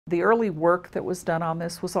the early work that was done on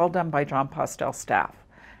this was all done by John Postel's staff.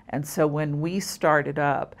 And so when we started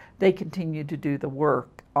up, they continued to do the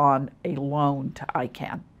work on a loan to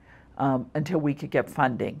ICANN until we could get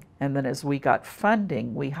funding. And then as we got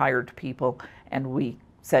funding, we hired people and we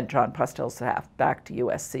sent John Postel's staff back to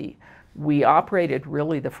USC. We operated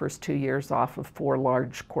really the first 2 years off of 4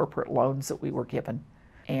 large corporate loans that we were given.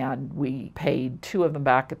 And we paid 2 of them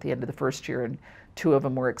back at the end of the first year, and 2 of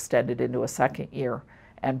them were extended into a second year.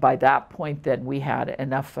 And by that point then we had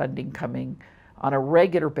enough funding coming on a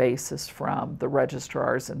regular basis from the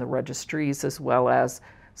registrars and the registries, as well as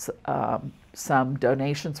some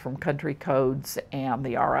donations from country codes and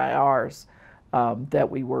the RIRs, that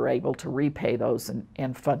we were able to repay those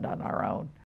and fund on our own.